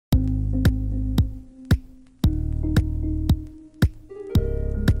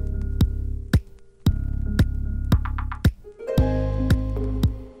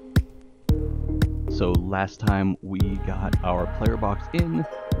last time we got our player box in,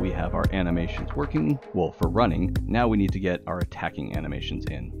 we have our animations working, well, for running. Now we need to get our attacking animations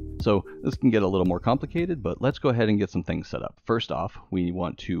in. So this can get a little more complicated, but let's go ahead and get some things set up. First off, we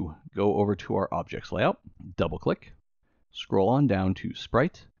want to go over to our objects layout, double click, scroll on down to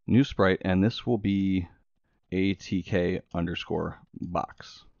sprite, new sprite, and this will be ATK_box.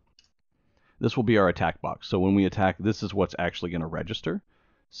 This will be our attack box. So when we attack, this is what's actually going to register.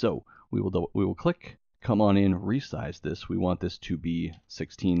 So we will click, come on in, resize this. We want this to be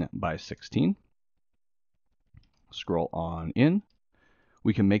 16 by 16. Scroll on in.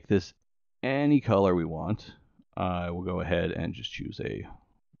 We can make this any color we want. I will go ahead and just choose a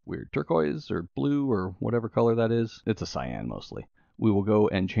weird turquoise or blue or whatever color that is. It's a cyan mostly. We will go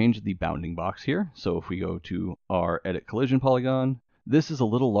and change the bounding box here. So if we go to our edit collision polygon, this is a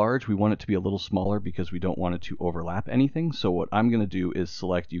little large. We want it to be a little smaller because we don't want it to overlap anything. So what I'm going to do is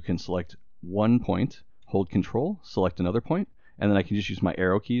select, you can select one point, hold control, select another point, and then I can just use my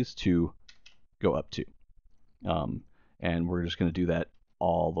arrow keys to go up to. And we're just going to do that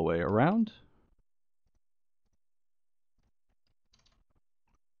all the way around.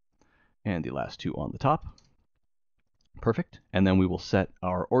 And the last two on the top. Perfect. And then we will set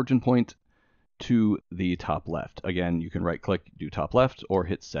our origin point to the top left. Again, you can right click, do top left, or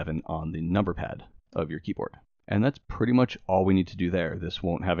hit 7 on the number pad of your keyboard. And that's pretty much all we need to do there. This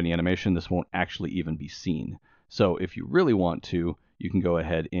won't have any animation. This won't actually even be seen. So if you really want to, you can go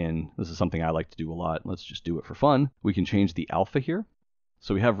ahead in, this is something I like to do a lot. Let's just do it for fun. We can change the alpha here.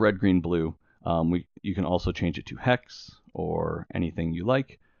 So we have red, green, blue. You can also change it to hex or anything you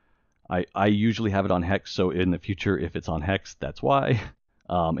like. I usually have it on hex, so in the future, if it's on hex, that's why.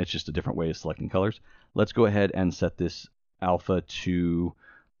 It's just a different way of selecting colors. Let's go ahead and set this alpha to,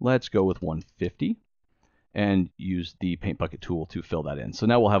 let's go with 150 and use the paint bucket tool to fill that in. So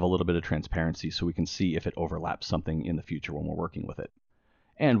now we'll have a little bit of transparency so we can see if it overlaps something in the future when we're working with it.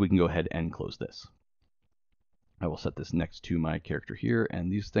 And we can go ahead and close this. I will set this next to my character here, and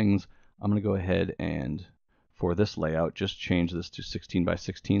these things, I'm going to go ahead and, for this layout, just change this to 16 by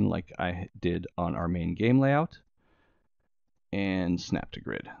 16 like I did on our main game layout. And snap to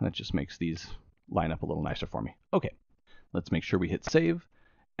grid. That just makes these line up a little nicer for me. Okay, let's make sure we hit save.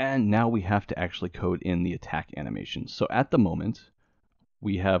 And now we have to actually code in the attack animation. So at the moment,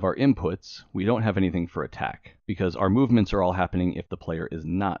 we have our inputs. We don't have anything for attack because our movements are all happening if the player is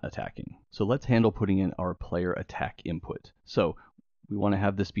not attacking. So let's handle putting in our player attack input. So we want to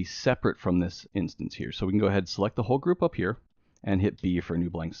have this be separate from this instance here. So we can go ahead and select the whole group up here and hit B for a new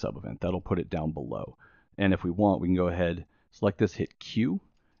blank sub event. That'll put it down below. And if we want, we can go ahead, select this, hit Q,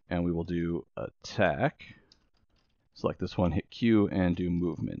 and we will do attack. Select this one, hit Q, and do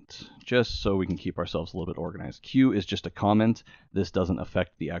movement, just so we can keep ourselves a little bit organized. Q is just a comment. This doesn't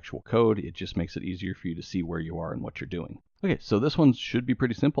affect the actual code. It just makes it easier for you to see where you are and what you're doing. Okay, so this one should be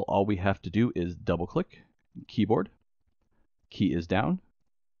pretty simple. All we have to do is double click, keyboard, key is down,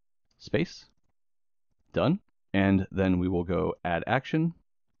 space, done. And then we will go add action,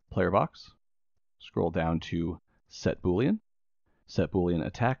 player box, scroll down to set Boolean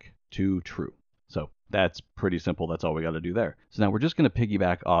attack to true. So that's pretty simple. That's all we got to do there. So now we're just going to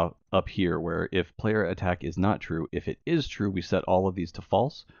piggyback off up here where if player attack is not true, if it is true, we set all of these to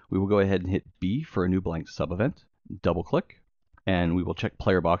false. We will go ahead and hit B for a new blank sub event, double click, and we will check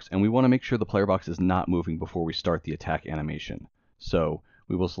player box. And we want to make sure the player box is not moving before we start the attack animation. So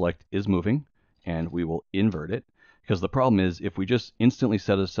we will select is moving and we will invert it. Because the problem is, if we just instantly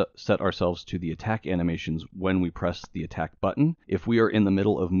set ourselves to the attack animations when we press the attack button, if we are in the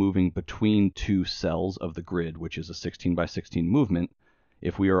middle of moving between two cells of the grid, which is a 16 by 16 movement,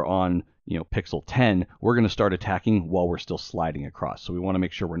 if we are on pixel 10, we're going to start attacking while we're still sliding across. So we want to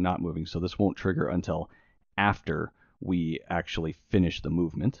make sure we're not moving. So this won't trigger until after we actually finish the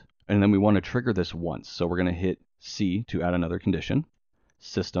movement. And then we want to trigger this once. So we're going to hit C to add another condition,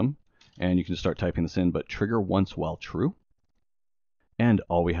 system. And you can start typing this in, but trigger once while true. And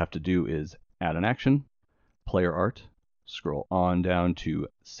all we have to do is add an action, player art, scroll on down to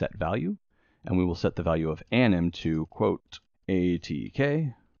set value, and we will set the value of anim to quote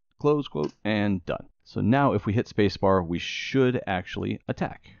ATK, close quote, and done. So now if we hit spacebar, we should actually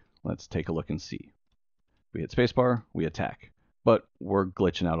attack. Let's take a look and see. We hit spacebar, we attack. But we're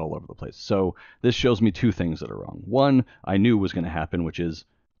glitching out all over the place. So this shows me two things that are wrong. One, I knew was going to happen, which is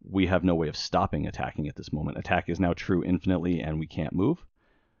we have no way of stopping attacking at this moment. Attack is now true infinitely and we can't move.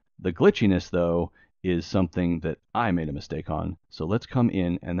 The glitchiness, though, is something that I made a mistake on. So let's come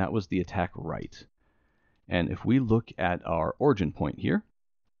in, and that was the attack right. And if we look at our origin point here,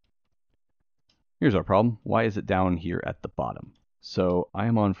 here's our problem. Why is it down here at the bottom? So I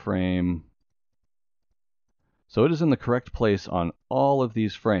am on frame So it is in the correct place on all of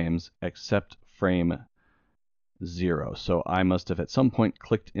these frames except frame 0. So I must have at some point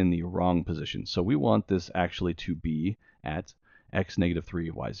clicked in the wrong position. So we want this actually to be at x negative 3,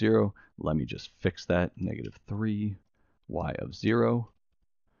 y 0. Let me just fix that. Negative 3, y of 0.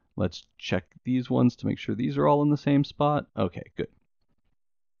 Let's check these ones to make sure these are all in the same spot. Okay, good.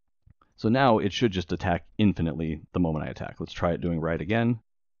 So now it should just attack infinitely the moment I attack. Let's try it doing right again.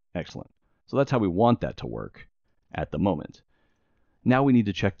 Excellent. So that's how we want that to work at the moment. Now we need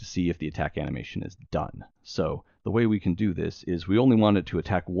to check to see if the attack animation is done. So the way we can do this is we only want it to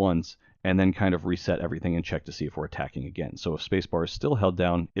attack once and then kind of reset everything and check to see if we're attacking again. So if spacebar is still held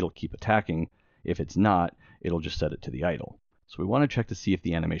down, it'll keep attacking. If it's not, it'll just set it to the idle. So we want to check to see if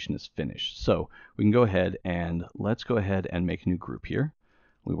the animation is finished. So we can go ahead and let's go ahead and make a new group here.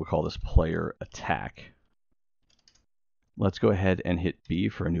 We will call this player attack. Let's go ahead and hit B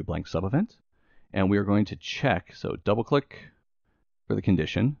for a new blank sub-event. And we are going to check, so double click for the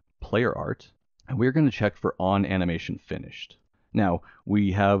condition, player art, and we're going to check for on animation finished. Now,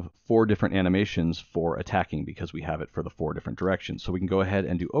 we have 4 different animations for attacking because we have it for the 4 different directions. So we can go ahead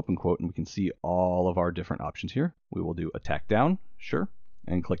and do open quote and we can see all of our different options here. We will do attack down, sure,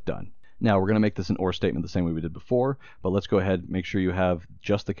 and click done. Now we're going to make this an OR statement the same way we did before, but let's go ahead and make sure you have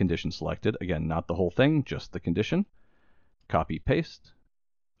just the condition selected. Again, not the whole thing, just the condition. Copy, paste.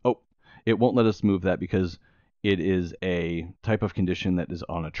 Oh, it won't let us move that because it is a type of condition that is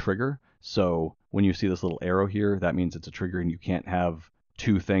on a trigger. So when you see this little arrow here, that means it's a trigger and you can't have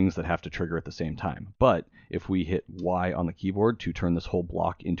 2 things that have to trigger at the same time. But if we hit Y on the keyboard to turn this whole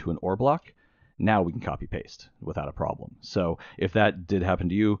block into an OR block, now we can copy paste without a problem. So if that did happen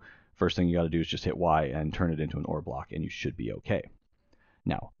to you, first thing you got to do is just hit Y and turn it into an OR block and you should be okay.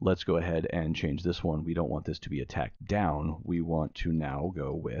 Now let's go ahead and change this one. We don't want this to be attacked down. We want to now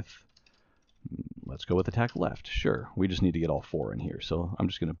go with, let's go with attack left. Sure, we just need to get all 4 in here. So I'm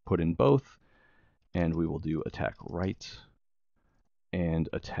just going to put in both and we will do attack right and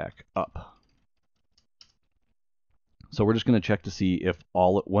attack up. So we're just going to check to see if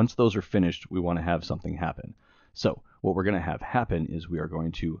once those are finished, we want to have something happen. So what we're going to have happen is we are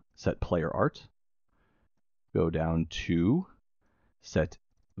going to set player art, go down to set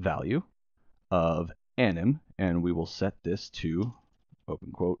value of anim, and we will set this to,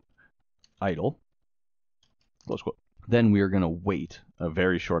 open quote, idle, close quote. Then we are going to wait a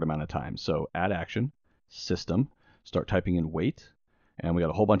very short amount of time. So add action, system, start typing in wait, and we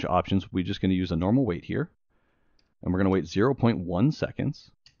got a whole bunch of options. We're just going to use a normal wait here, and we're going to wait 0.1 seconds,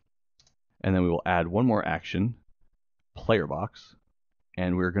 and then we will add one more action, player box,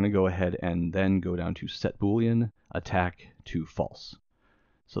 and we're going to go ahead and then go down to set boolean attack to false.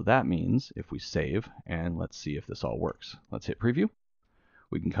 So that means if we save, and let's see if this all works. Let's hit preview.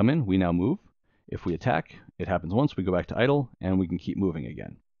 We can come in, we now move. If we attack, it happens once, we go back to idle, and we can keep moving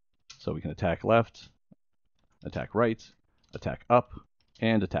again. So we can attack left, attack right, attack up,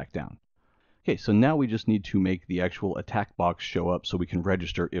 and attack down. Okay, so now we just need to make the actual attack box show up so we can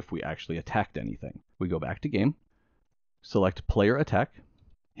register if we actually attacked anything. We go back to game, select player attack,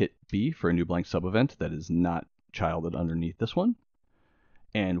 hit B for a new blank sub-event that is not childed underneath this one,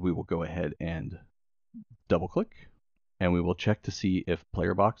 and we will go ahead and double click, and we will check to see if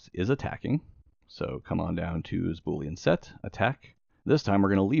player box is attacking. So come on down to boolean set, attack. This time we're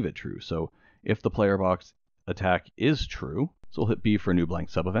going to leave it true. So if the player box attack is true, so we'll hit B for a new blank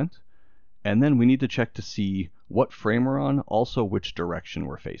sub-event. And then we need to check to see what frame we're on, also which direction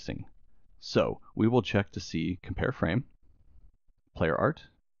we're facing. So we will check to see compare frame, player art,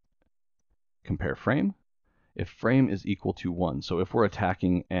 compare frame, if frame is equal to 1. So if we're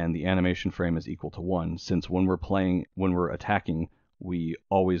attacking and the animation frame is equal to 1, since when we're attacking, we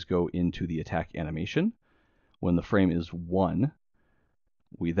always go into the attack animation. When the frame is 1,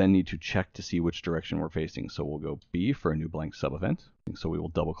 we then need to check to see which direction we're facing. So we'll go B for a new blank sub-event. So we will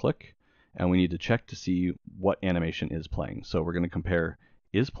double click, and we need to check to see what animation is playing. So we're going to compare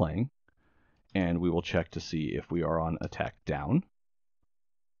is playing, and we will check to see if we are on attack down.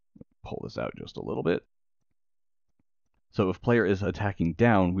 Pull this out just a little bit. So if player is attacking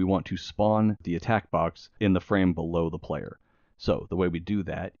down, we want to spawn the attack box in the frame below the player. So the way we do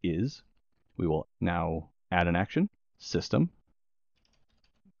that is we will now add an action, system,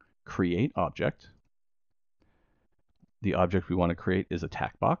 create object. The object we want to create is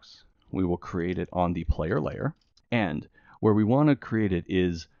attack box. We will create it on the player layer. And where we want to create it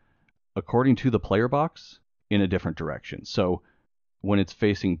is according to the player box in a different direction. So when it's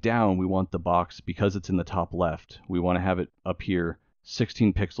facing down, we want the box, because it's in the top left, we want to have it up here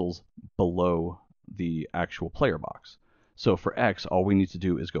 16 pixels below the actual player box. So for X, all we need to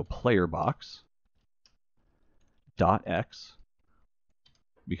do is go player box, dot x,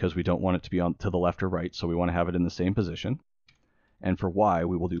 because we don't want it to be on to the left or right, so we want to have it in the same position. And for y,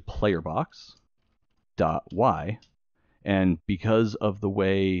 we will do player box dot y. And because of the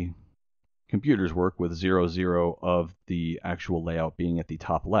way computers work with 0, 0 of the actual layout being at the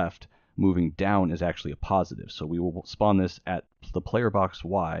top left, moving down is actually a positive. So we will spawn this at the player box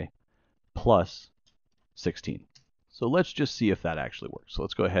y plus 16. So let's just see if that actually works. So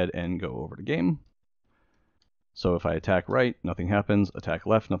let's go ahead and go over to game. So if I attack right, nothing happens. Attack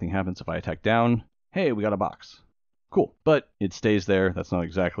left, nothing happens. If I attack down, hey, we got a box. Cool, but it stays there. That's not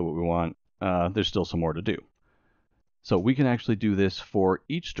exactly what we want. There's still some more to do. So we can actually do this for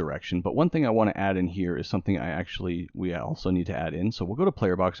each direction, but one thing I want to add in here is something we also need to add in. So we'll go to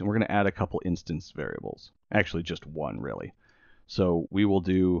player box and we're going to add a couple instance variables. Actually, just one really. So we will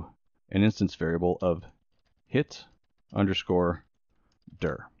do an instance variable of hit underscore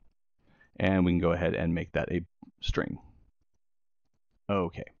dir. And we can go ahead and make that a string.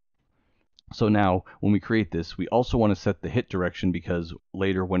 Okay. So now when we create this, we also want to set the hit direction, because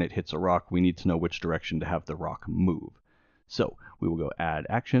later when it hits a rock, we need to know which direction to have the rock move. So we will go add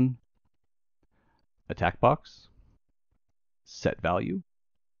action, attack box, set value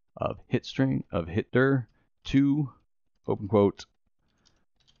of hit string of hit dir to open quote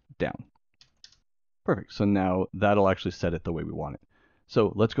down. Perfect. So now that'll actually set it the way we want it.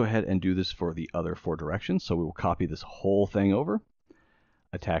 So let's go ahead and do this for the other 4 directions. So we will copy this whole thing over.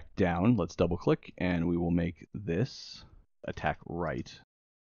 Attack down, let's double click, and we will make this attack right.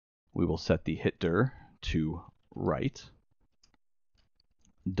 We will set the hit dir to right.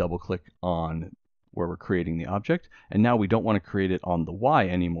 Double click on where we're creating the object. And now we don't want to create it on the Y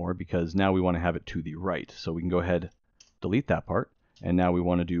anymore, because now we want to have it to the right. So we can go ahead, delete that part. And now we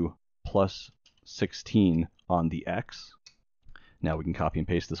want to do plus 16 on the X. Now we can copy and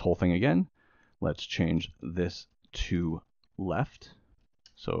paste this whole thing again. Let's change this to left.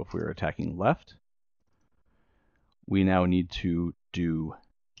 So if we're attacking left, we now need to do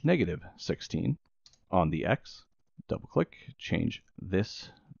negative 16 on the X. Double click, change this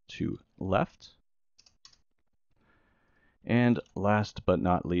to left. And last but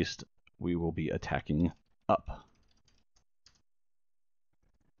not least, we will be attacking up.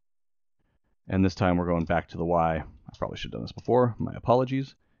 And this time we're going back to the Y. I probably should have done this before. My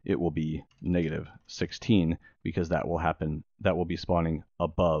apologies. It will be negative 16, because that will be spawning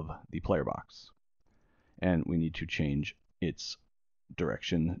above the player box. And we need to change its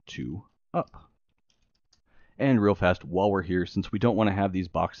direction to up. And real fast, while we're here, since we don't want to have these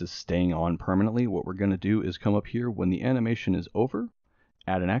boxes staying on permanently, what we're going to do is come up here when the animation is over,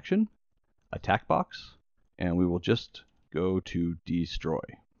 add an action, attack box, and we will just go to destroy.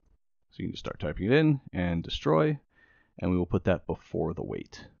 So you can just start typing it in and destroy, and we will put that before the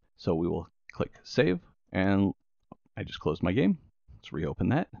wait. So we will click save, and I just closed my game. Let's reopen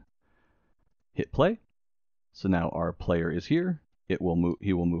that. Hit play. So now our player is here. He will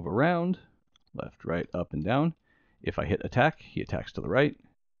move around, left, right, up, and down. If I hit attack, he attacks to the right,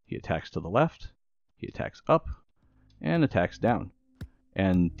 he attacks to the left, he attacks up, and attacks down.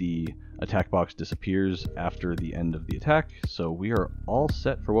 And the attack box disappears after the end of the attack, so we are all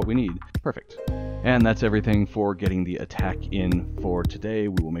set for what we need. Perfect. And that's everything for getting the attack in for today.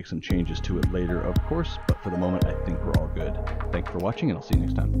 We will make some changes to it later, of course, but for the moment, I think we're all good. Thank you for watching, and I'll see you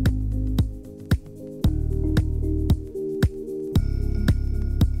next time.